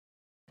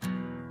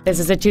This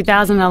is a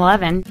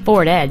 2011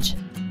 Ford Edge.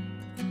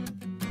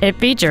 It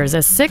features a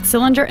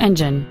 6-cylinder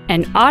engine,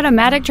 an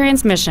automatic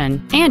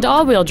transmission, and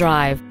all-wheel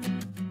drive.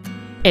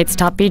 Its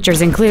top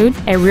features include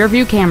a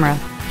rear-view camera,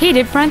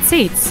 heated front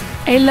seats,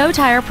 a low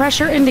tire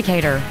pressure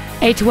indicator,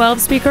 a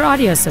 12-speaker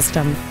audio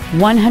system,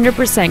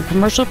 100%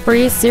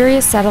 commercial-free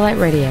Sirius satellite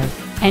radio,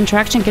 and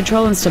traction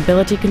control and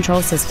stability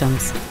control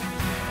systems.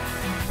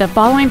 The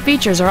following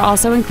features are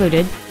also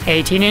included: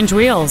 18-inch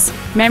wheels,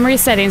 memory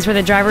settings for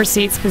the driver's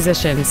seat's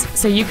positions,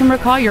 so you can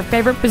recall your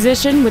favorite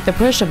position with the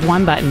push of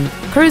one button,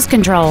 cruise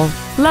control,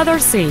 leather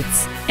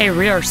seats, a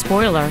rear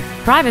spoiler,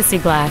 privacy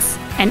glass,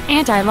 an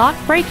anti-lock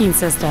braking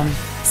system,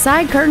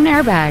 side curtain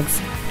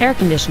airbags, air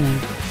conditioning,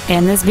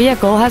 and this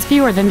vehicle has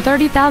fewer than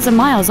 30,000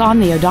 miles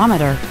on the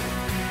odometer.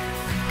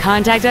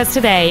 Contact us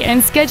today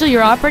and schedule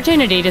your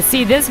opportunity to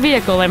see this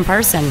vehicle in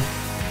person.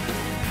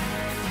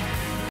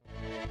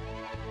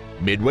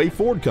 Midway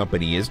Ford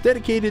Company is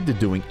dedicated to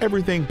doing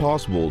everything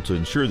possible to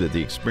ensure that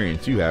the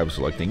experience you have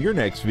selecting your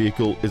next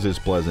vehicle is as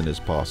pleasant as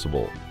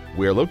possible.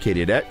 We are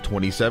located at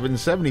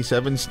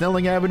 2777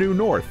 Snelling Avenue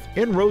North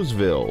in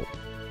Roseville.